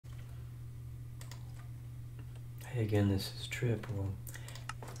Hey again, this is Trip. Well,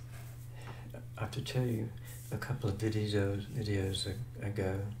 I have to tell you, a couple of videos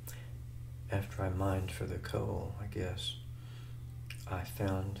ago, after I mined for the coal, I guess, I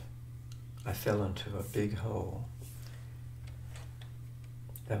fell into a big hole.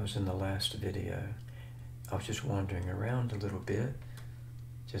 That was in the last video. I was just wandering around a little bit,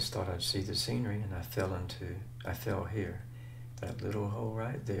 just thought I'd see the scenery, and I fell here, that little hole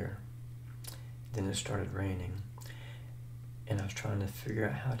right there. Then it started raining, and I was trying to figure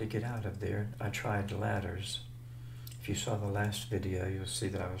out how to get out of there. I tried ladders. If you saw the last video, you'll see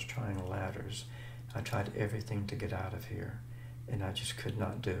that I was trying ladders. I tried everything to get out of here, and I just could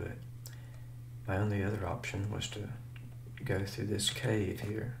not do it. My only other option was to go through this cave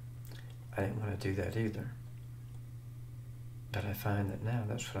here. I didn't want to do that either. But I find that now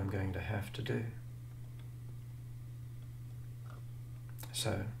that's what I'm going to have to do.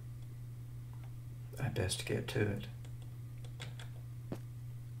 So, I best get to it.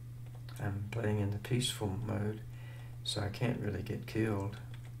 I'm playing in the peaceful mode, so I can't really get killed,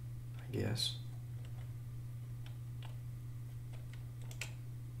 I guess.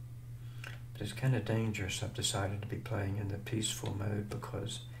 But it's kind of dangerous. I've decided to be playing in the peaceful mode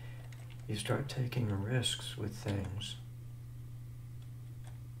because you start taking risks with things.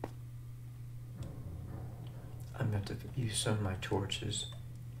 I'm going to use some of my torches.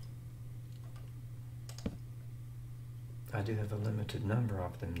 I do have a limited number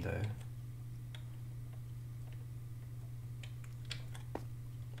of them, though.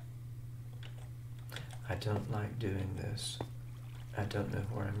 I don't like doing this. I don't know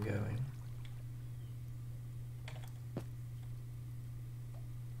where I'm going.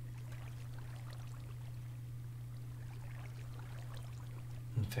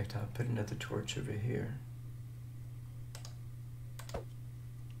 In fact, I'll put another torch over here.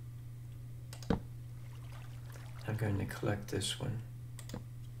 I'm going to collect this one.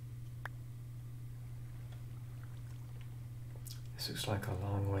 This looks like a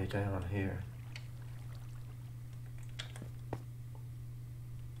long way down here.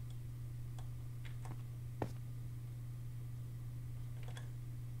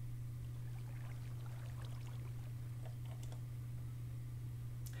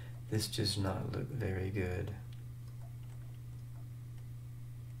 This does not look very good.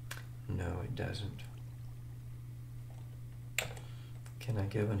 No, it doesn't. Can I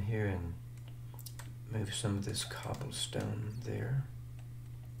go in here and move some of this cobblestone there?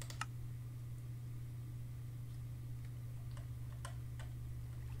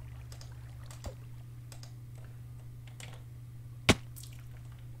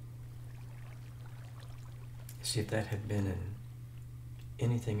 See, if that had been in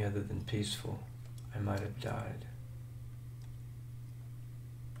anything other than peaceful, I might have died.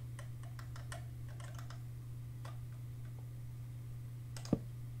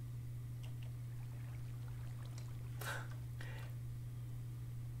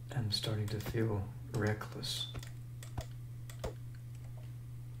 I'm starting to feel reckless.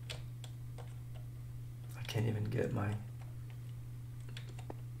 I can't even get my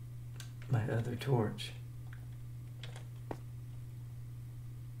other torch.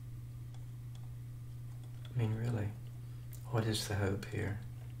 I mean, really, what is the hope here?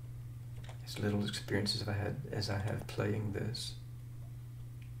 As little experience as I have playing this,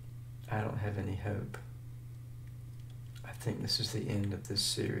 I don't have any hope. I think this is the end of this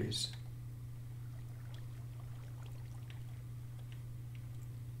series.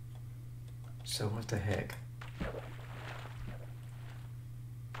 So what the heck?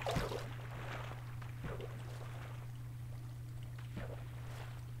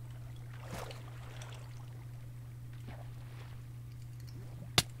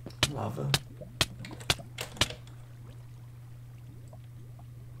 Lava.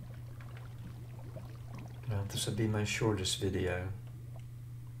 Well, this will be my shortest video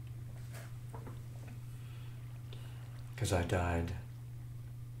because I died.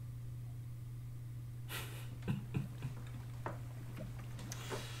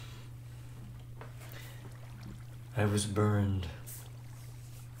 I was burned.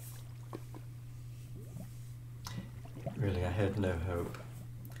 Really, I had no hope.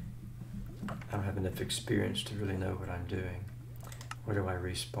 I don't have enough experience to really know what I'm doing. Where do I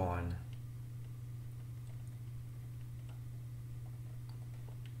respawn?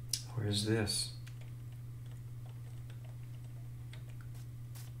 Where is this?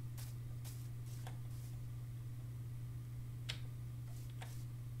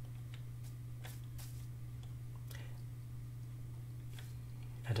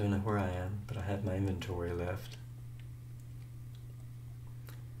 I don't know where I am, but I have my inventory left.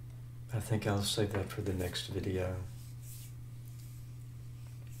 I think I'll save that for the next video.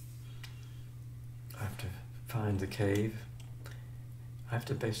 I have to find the cave. I have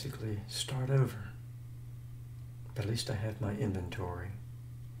to basically start over. But at least I have my inventory.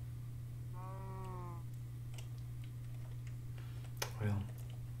 Well,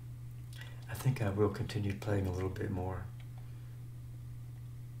 I think I will continue playing a little bit more.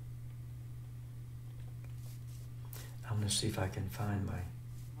 I'm going to see if I can find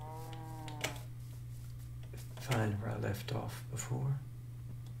where I left off before.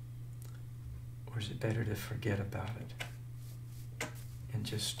 Or is it better to forget about it and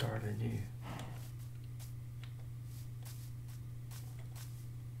just start anew?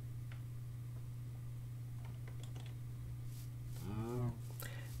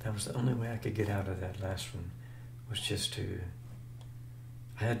 That was the only way I could get out of that last one, was just to,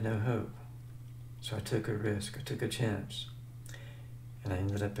 I had no hope. So I took a risk, I took a chance. And I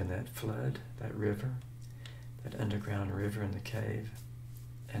ended up in that flood, that river, that underground river in the cave.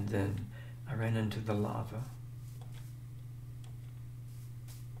 And then I ran into the lava.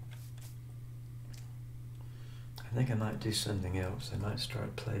 I think I might do something else. I might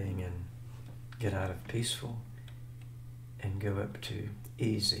start playing and get out of peaceful and go up to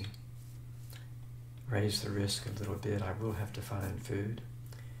easy. Raise the risk a little bit. I will have to find food.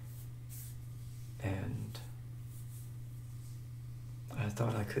 And I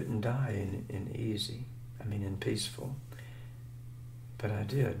thought I couldn't die in easy. I mean in peaceful. But I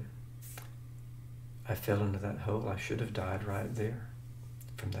did. I fell into that hole. I should have died right there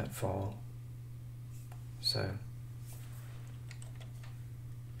from that fall. So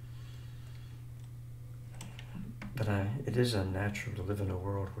but it is unnatural to live in a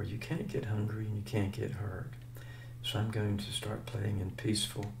world where you can't get hungry and you can't get hurt. So I'm going to start playing in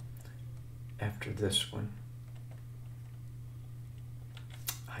peaceful after this one.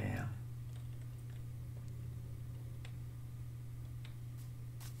 I am.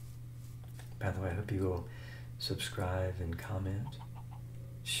 By the way, I hope you will subscribe and comment,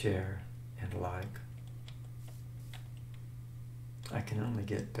 share and like. I can only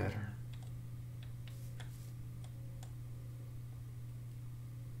get better.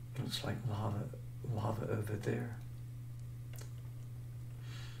 Looks like lava over there.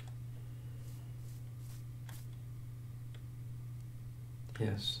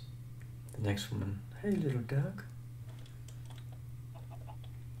 Yes, the next woman. Hey, little duck.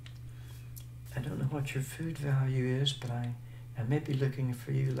 I don't know what your food value is, but I may be looking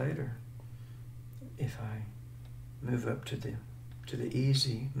for you later if I move up to the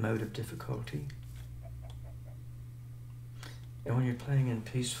easy mode of difficulty. And when you're playing in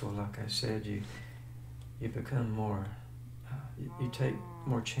peaceful, like I said, you become more, you take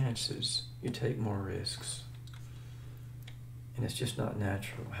more chances, you take more risks. And it's just not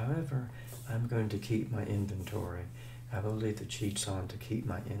natural. However, I'm going to keep my inventory. I will leave the cheats on to keep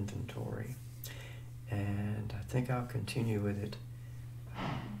my inventory. And I think I'll continue with it.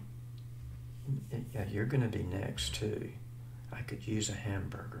 Yeah, you're going to be next too. I could use a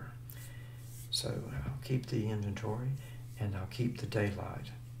hamburger. So I'll keep the inventory and I'll keep the daylight.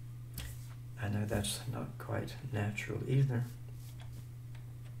 I know that's not quite natural either.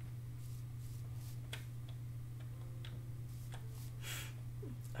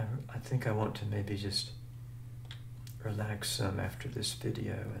 I think I want to maybe just relax some after this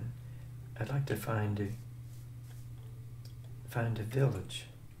video, and I'd like to find a village.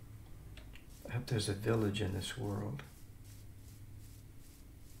 I hope there's a village in this world.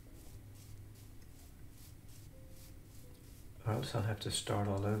 Or else I'll have to start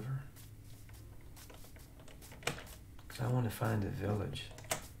all over. 'Cause I want to find a village.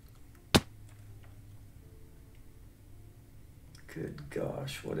 Good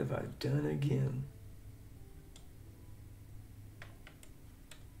gosh, what have I done again?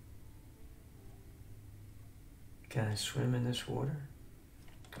 Can I swim in this water?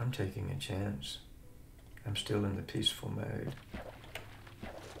 I'm taking a chance. I'm still in the peaceful mode.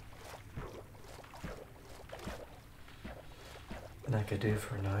 And I could do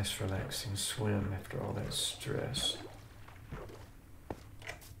for a nice relaxing swim after all that stress.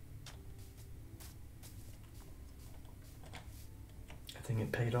 I think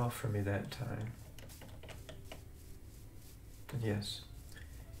it paid off for me that time. And yes,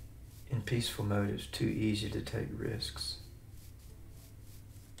 in peaceful mode it's too easy to take risks.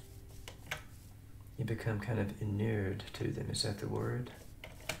 You become kind of inured to them. Is that the word?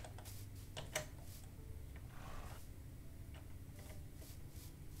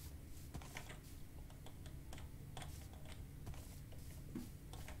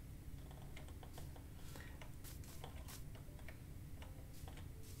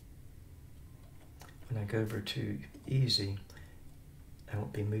 when I go over to easy, I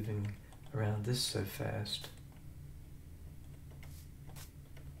won't be moving around this so fast.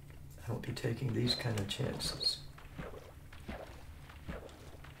 I won't be taking these kind of chances.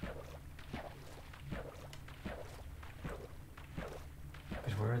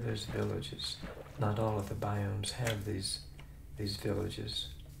 But where are those villages? Not all of the biomes have these villages.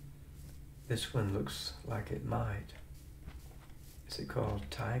 This one looks like it might. Is it called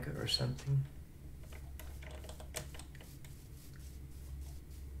Taiga or something?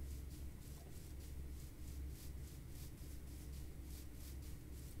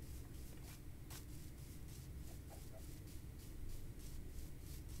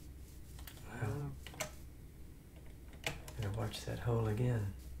 Watch that hole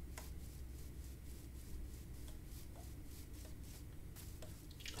again.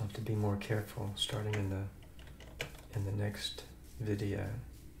 I'll have to be more careful starting in the next video,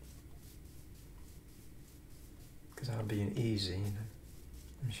 because I'll be in easy.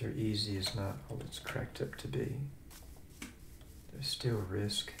 I'm sure easy is not all it's cracked up to be. There's still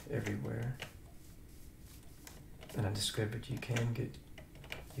risk everywhere, and I discovered you can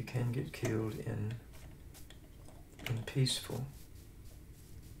get killed in peaceful.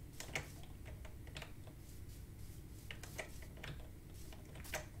 I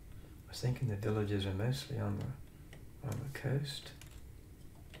was thinking the villages are mostly on the coast.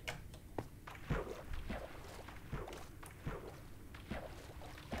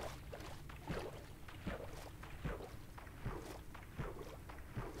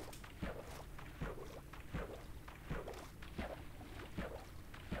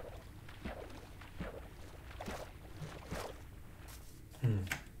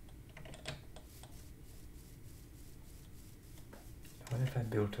 What if I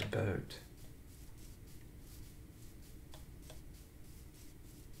built a boat?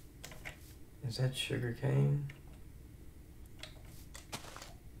 Is that sugar cane?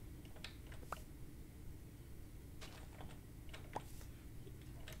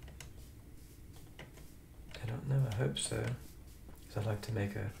 I don't know, I hope so. Because I'd like to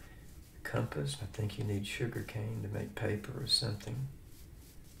make a compass. I think you need sugar cane to make paper or something.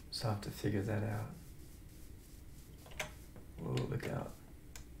 So I'll have to figure that out. Whoa, look out.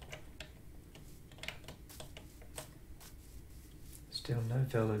 Still no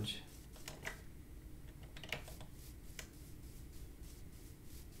village.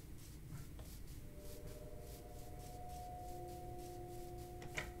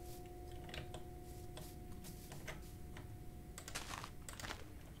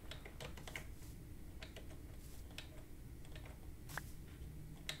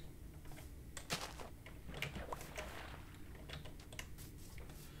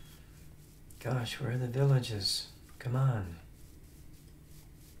 Gosh, where are the villages? Come on.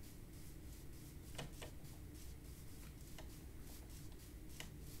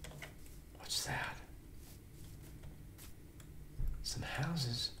 What's that? Some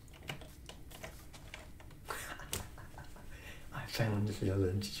houses. I found a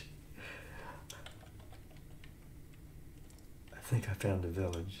village. I think I found a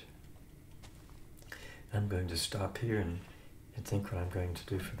village. I'm going to stop here and think what I'm going to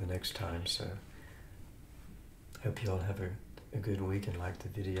do for the next time. So I hope you all have a good week and like the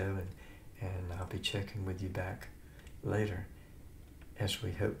video, and I'll be checking with you back later as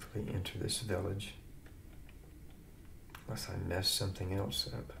we hopefully enter this village, unless I mess something else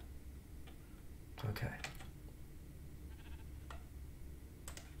up. Okay.